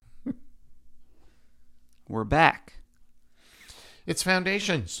We're back. It's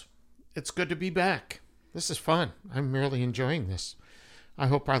Foundations. It's good to be back. This is fun. I'm really enjoying this. I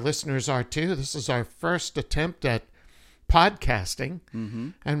hope our listeners are too. This is our first attempt at podcasting,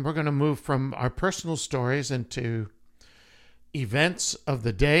 and we're going to move from our personal stories into events of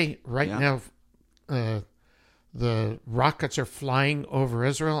the day. Right now, the rockets are flying over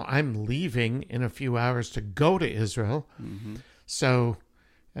Israel. I'm leaving in a few hours to go to Israel. So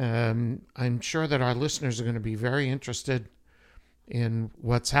I'm sure that our listeners are going to be very interested in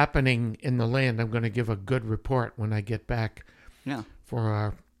what's happening in the land. I'm going to give a good report when I get back for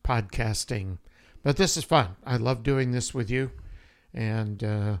our podcasting. But this is fun. I love doing this with you, and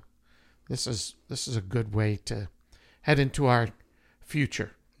this is a good way to head into our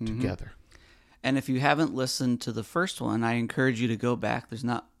future together. And if you haven't listened to the first one, I encourage you to go back. There's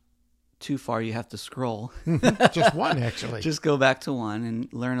not too far you have to scroll. Just one, actually. Just go back to one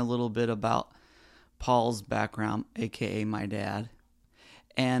and learn a little bit about Paul's background, a.k.a. my dad.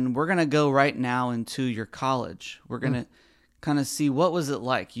 And we're going to go right now into your college. We're going to kind of see what was it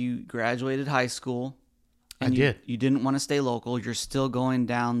like. You graduated high school. And I did. You didn't want to stay local. You're still going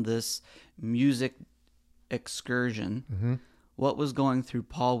down this music excursion. What was going through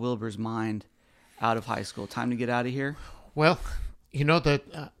Paul Wilbur's mind out of high school? Time to get out of here? Well, you know that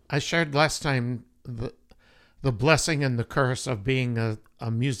I shared last time the blessing and the curse of being a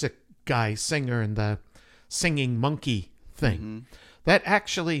music guy, singer, and the singing monkey thing. That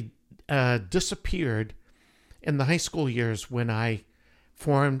actually disappeared in the high school years when I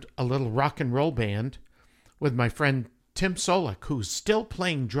formed a little rock and roll band with my friend Tim Solik, who's still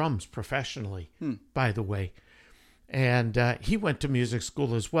playing drums professionally, by the way. And he went to music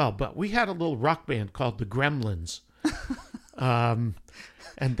school as well. But we had a little rock band called the Gremlins.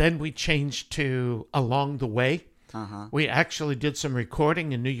 And then we changed to Along the Way. We actually did some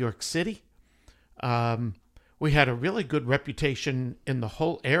recording in New York City. We had a really good reputation in the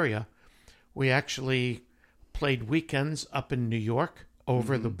whole area. We actually played weekends up in New York,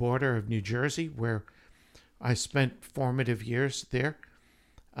 over the border of New Jersey, where I spent formative years there.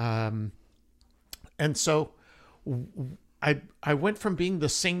 And so I went from being the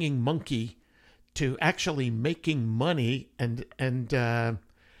singing monkey to actually making money and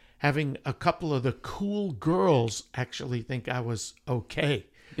having a couple of the cool girls actually think I was okay.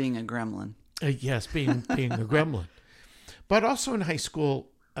 Being a gremlin. Yes, being a gremlin. But also in high school,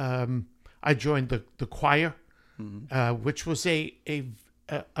 I joined the choir, which was a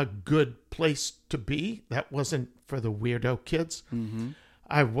good place to be. That wasn't for the weirdo kids.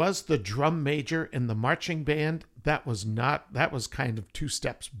 I was the drum major in the marching band. That was kind of two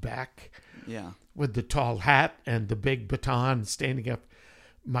steps back. Yeah. With the tall hat and the big baton standing up.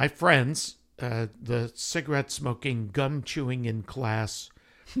 My friends, the cigarette smoking, gum chewing in class,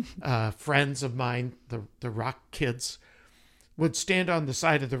 friends of mine, the rock kids, would stand on the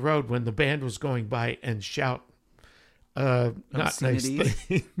side of the road when the band was going by and shout, not nice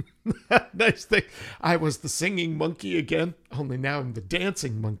thing. Nice thing. I was the singing monkey again, only now I'm the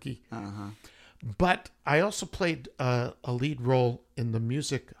dancing monkey. But I also played a lead role in the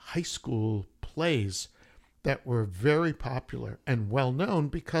music high school plays that were very popular and well known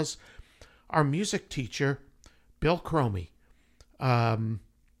because our music teacher, Bill Cromie,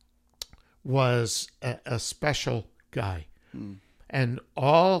 was a special guy. And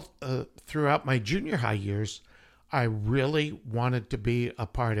all throughout my junior high years, I really wanted to be a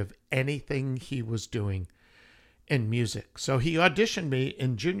part of anything he was doing in music. So he auditioned me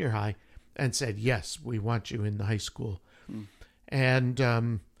in junior high and said, yes, we want you in the high school.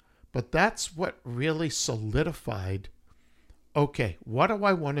 And but that's what really solidified, okay, what do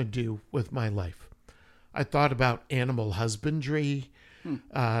I want to do with my life? I thought about animal husbandry.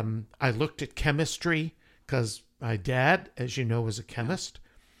 I looked at chemistry because my dad, as you know, was a chemist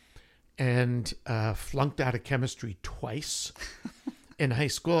and flunked out of chemistry twice in high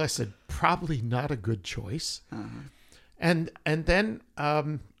school. I said, probably not a good choice. And then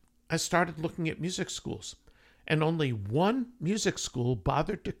I started looking at music schools. And only one music school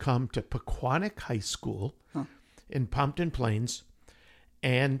bothered to come to Pequannock High School in Pompton Plains.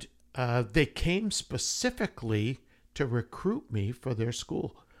 And they came specifically to recruit me for their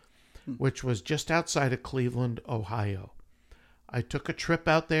school, which was just outside of Cleveland, Ohio. I took a trip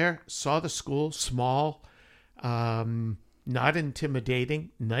out there, saw the school, small, not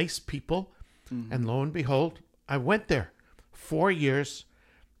intimidating, nice people. And lo and behold, I went there. 4 years,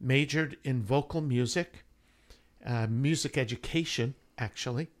 majored in vocal music. Music education,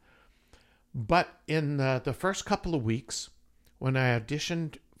 actually. But in the first couple of weeks, when I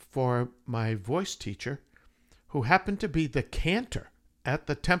auditioned for my voice teacher, who happened to be the cantor at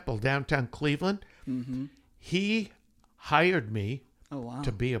the Temple downtown Cleveland, He hired me Oh, wow.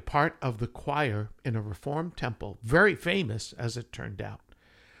 to be a part of the choir in a Reformed temple, very famous as it turned out.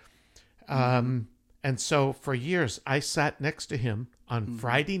 And so for years, I sat next to him on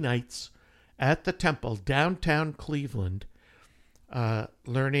Friday nights at the temple downtown Cleveland,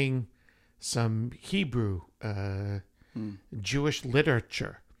 learning some Hebrew, Jewish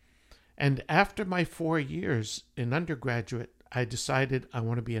literature. And after my 4 years in undergraduate, I decided I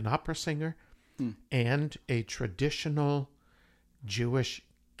want to be an opera singer and a traditional Jewish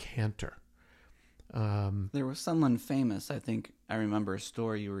cantor. There was someone famous, I think I remember a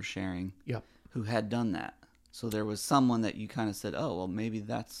story you were sharing, Yep. who had done that. So there was someone that you kind of said, oh, well, maybe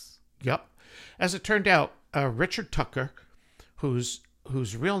that's... Yep. As it turned out, Richard Tucker, whose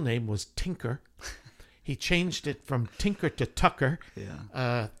real name was Tinker, he changed it from Tinker to Tucker,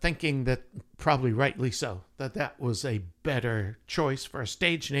 thinking that, probably rightly so, that was a better choice for a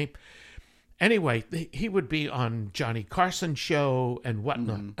stage name. Anyway, he would be on Johnny Carson's show and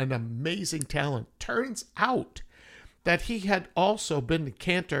whatnot. An amazing talent. Turns out that he had also been a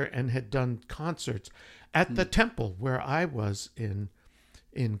cantor and had done concerts at the temple where I was in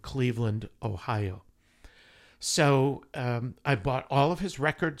Cleveland, Ohio. So I bought all of his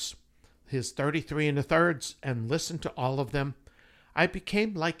records, his 33 and a thirds, and listened to all of them. I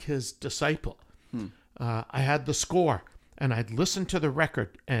became like his disciple. I had the score, and I'd listen to the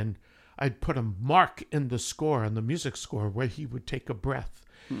record, and I'd put a mark in the score, on the music score, where he would take a breath.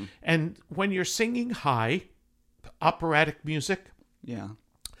 And when you're singing high, operatic music,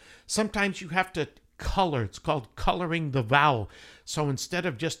 sometimes you have to color. It's called coloring the vowel. So instead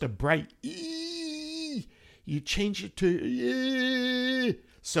of just a bright E, you change it to E,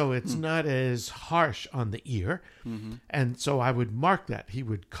 so it's not as harsh on the ear. And so I would mark that. He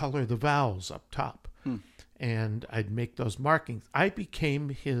would color the vowels up top. And I'd make those markings. I became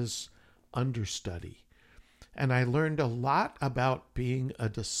his understudy. And I learned a lot about being a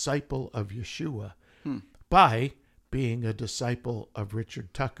disciple of Yeshua by being a disciple of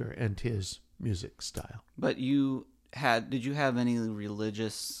Richard Tucker and his music style. But did you have any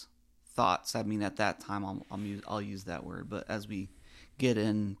religious thoughts? I mean, at that time, I'll use that word, but as we get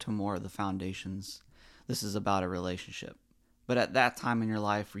into more of the foundations, this is about a relationship. But at that time in your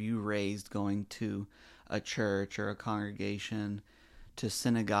life, were you raised going to a church or a congregation, to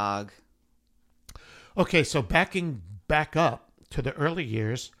synagogue? Okay, so backing back up to the early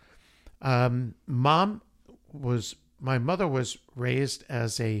years, my mother was raised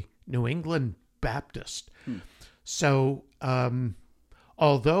as a New England Baptist. So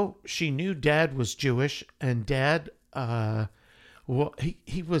although she knew Dad was Jewish, and Dad,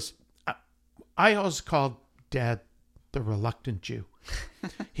 he was, I always called Dad the reluctant Jew.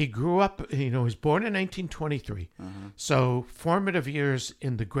 He grew up, he was born in 1923. So formative years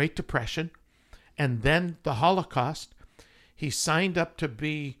in the Great Depression and then the Holocaust. He signed up to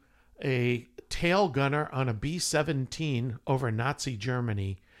be a tail gunner on a B-17 over Nazi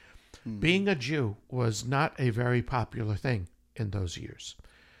Germany. Being a Jew was not a very popular thing in those years.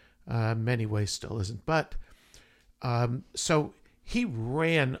 Many ways still isn't. But so he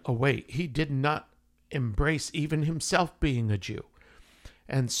ran away. He did not embrace even himself being a Jew.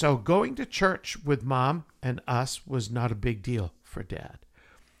 And so going to church with Mom and us was not a big deal for Dad.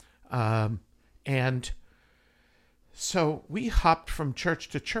 And so we hopped from church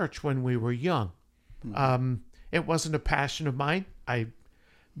to church when we were young. It wasn't a passion of mine. I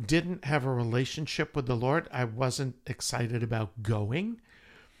didn't have a relationship with the Lord. I wasn't excited about going.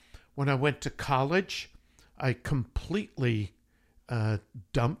 When I went to college, I completely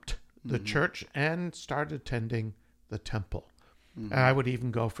dumped the church and started attending the temple. And I would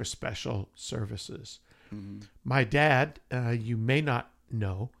even go for special services. My dad, you may not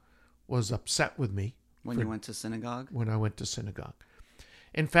know, was upset with me. When you went to synagogue? When I went to synagogue.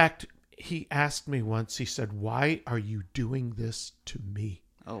 In fact, he asked me once, he said, "Why are you doing this to me?"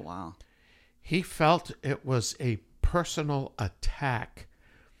 Oh, wow. He felt it was a personal attack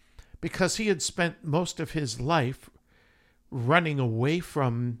because he had spent most of his life running away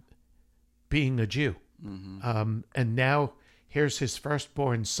from being a Jew. And now here's his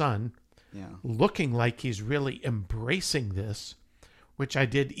firstborn son looking like he's really embracing this, which I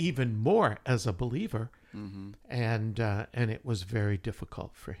did even more as a believer. And it was very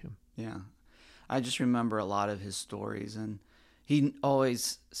difficult for him. Yeah. I just remember a lot of his stories, and he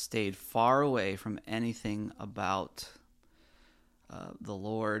always stayed far away from anything about the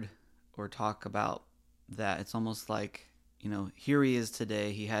Lord or talk about that. It's almost like, here he is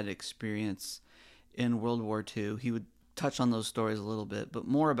today. He had experience in World War II. He would touch on those stories a little bit, but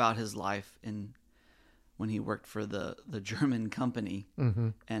more about his life when he worked for the German company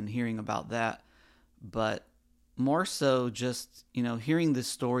and hearing about that. But more so just, hearing the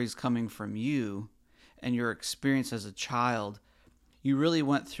stories coming from you and your experience as a child, you really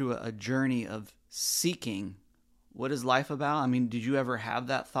went through a journey of seeking what is life about. I mean, did you ever have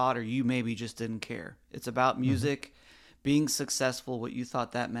that thought, or you maybe just didn't care? It's about music, being successful, what you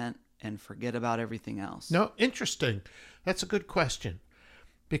thought that meant, and forget about everything else. No, interesting. That's a good question,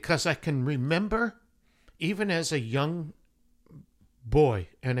 because I can remember, even as a young boy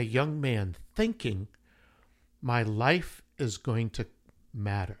and a young man, thinking my life is going to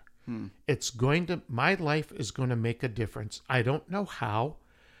matter. My life is going to make a difference. I don't know how,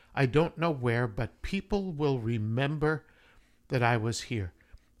 I don't know where, but people will remember that I was here.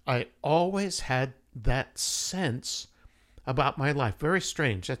 I always had that sense about my life. Very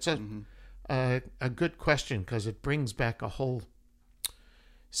strange. That's a good question, because it brings back a whole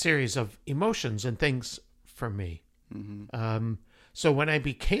series of emotions and things for me. So when I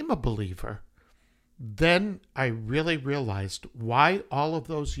became a believer, then I really realized why all of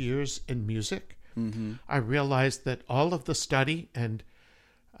those years in music. I realized that all of the study, and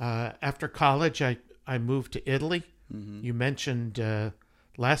after college, I moved to Italy. You mentioned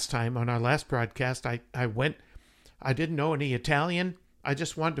last time on our last broadcast, I went. I didn't know any Italian. I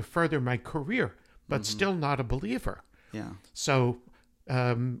just wanted to further my career, but still not a believer. Yeah. So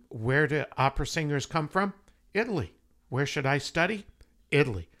where do opera singers come from? Italy. Where should I study?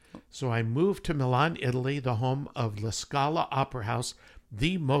 Italy. So I moved to Milan, Italy, the home of La Scala Opera House,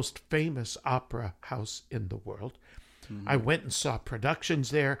 the most famous opera house in the world. I went and saw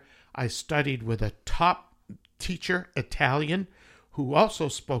productions there. I studied with a top teacher, Italian, who also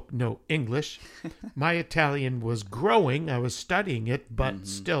spoke no English. My Italian was growing. I was studying it, but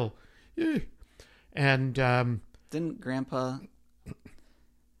still. And didn't Grandpa,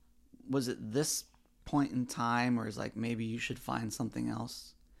 was it this point in time, or is like maybe you should find something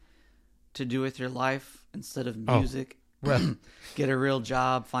else to do with your life instead of music? Well, get a real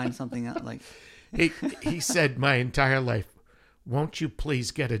job, find something else. Like he said my entire life, won't you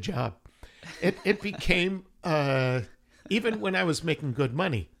please get a job? It became, even when I was making good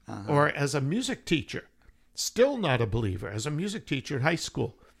money, or as a music teacher, still not a believer, as a music teacher at high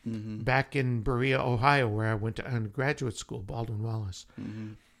school, back in Berea, Ohio, where I went to undergraduate school, Baldwin Wallace.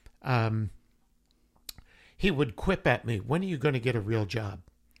 He would quip at me, when are you going to get a real job?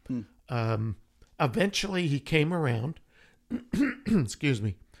 Eventually he came around, excuse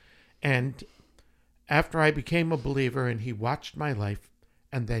me, and after I became a believer and he watched my life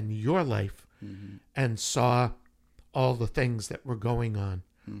and then your life and saw all the things that were going on,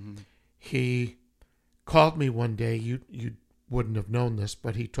 he called me one day. You wouldn't have known this,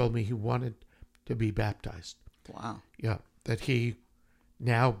 but he told me he wanted to be baptized. Wow. Yeah, that he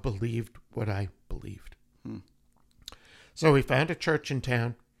now believed what I believed. So we found a church in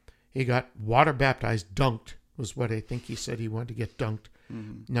town. He got water baptized, dunked, was what I think he said. He wanted to get dunked.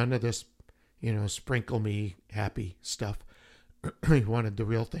 None of this, sprinkle me happy stuff. He wanted the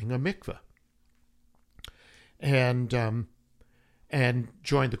real thing, a mikveh. And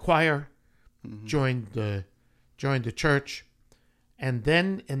joined the choir, joined the church, and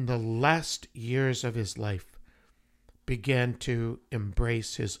then in the last years of his life began to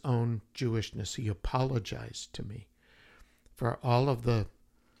embrace his own Jewishness. He apologized to me for all of the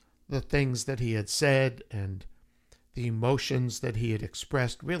things that he had said and the emotions that he had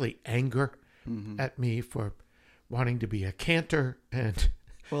expressed, really anger at me for wanting to be a cantor. And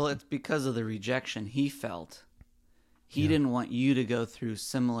well, it's because of the rejection he felt. He didn't want you to go through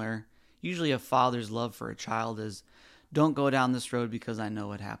similar. Usually a father's love for a child is, don't go down this road because I know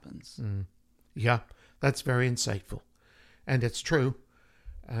what happens. Yeah, that's very insightful. And it's true.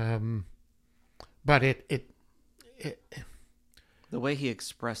 But it the way he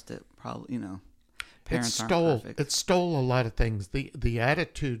expressed it, probably, parents aren't perfect. It stole a lot of things. The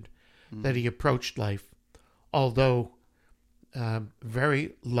attitude that he approached life, although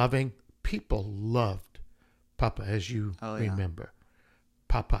very loving, people loved Papa, as you remember.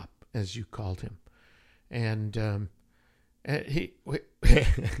 Pop-Up, as you called him. And he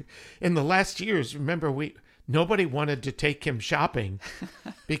in the last years, remember, nobody wanted to take him shopping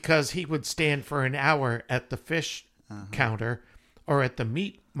because he would stand for an hour at the fish counter or at the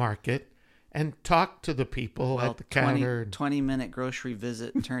meat market and talk to the people at the counter. 20-minute grocery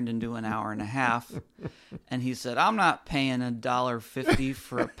visit turned into an hour and a half. And he said, I'm not paying $1.50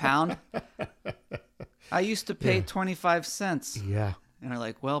 for a pound. I used to pay 25 cents. Yeah. And they're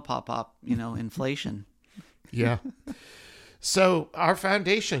like, well, Pop-Up, inflation. Yeah. So our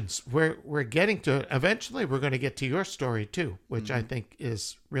foundations, we're getting to, eventually we're going to get to your story too, which I think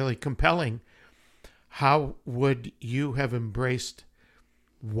is really compelling. How would you have embraced,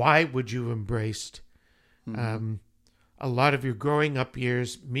 why would you have embraced A lot of your growing up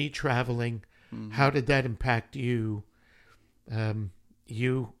years, me traveling, how did that impact you?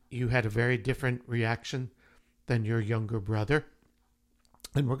 You had a very different reaction than your younger brother.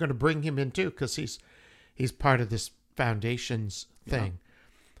 And we're going to bring him in too, because he's part of this foundations thing. Yeah.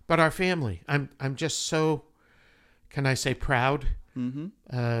 But our family, I'm just so, can I say, proud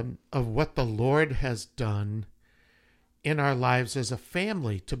of what the Lord has done in our lives as a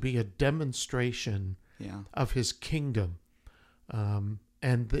family to be a demonstration of His kingdom,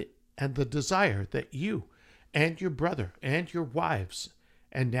 and the desire that you and your brother and your wives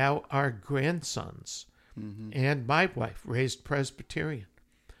and now our grandsons and my wife, raised Presbyterian,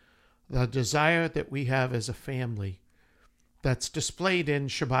 the desire that we have as a family that's displayed in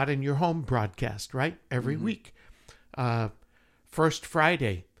Shabbat in Your Home broadcast, right? Every week. First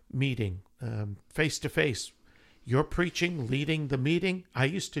Friday meeting, face-to-face. You're preaching, leading the meeting. I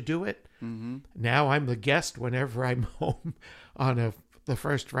used to do it. Now I'm the guest whenever I'm home on the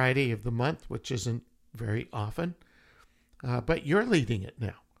first Friday of the month, which isn't very often. But you're leading it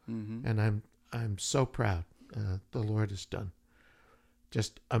now. And I'm so proud. The Lord has done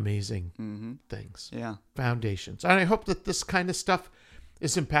just amazing things. Yeah. Foundations. And I hope that this kind of stuff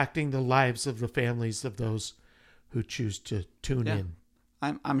is impacting the lives of the families of those who choose to tune in.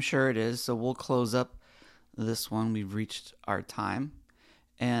 I'm sure it is. So we'll close up this one. We've reached our time,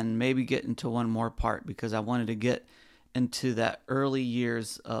 and maybe get into one more part, because I wanted to get into that early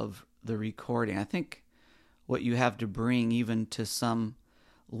years of the recording. I think what you have to bring even to some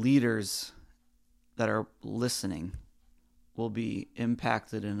leaders that are listening will be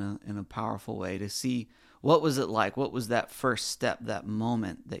impacted in a powerful way, to see what was it like, what was that first step, that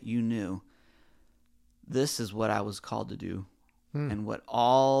moment that you knew this is what I was called to do, and what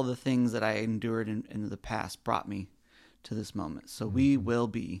all the things that I endured in the past brought me to this moment. So we will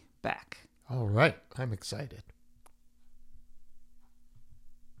be back. All right. I'm excited.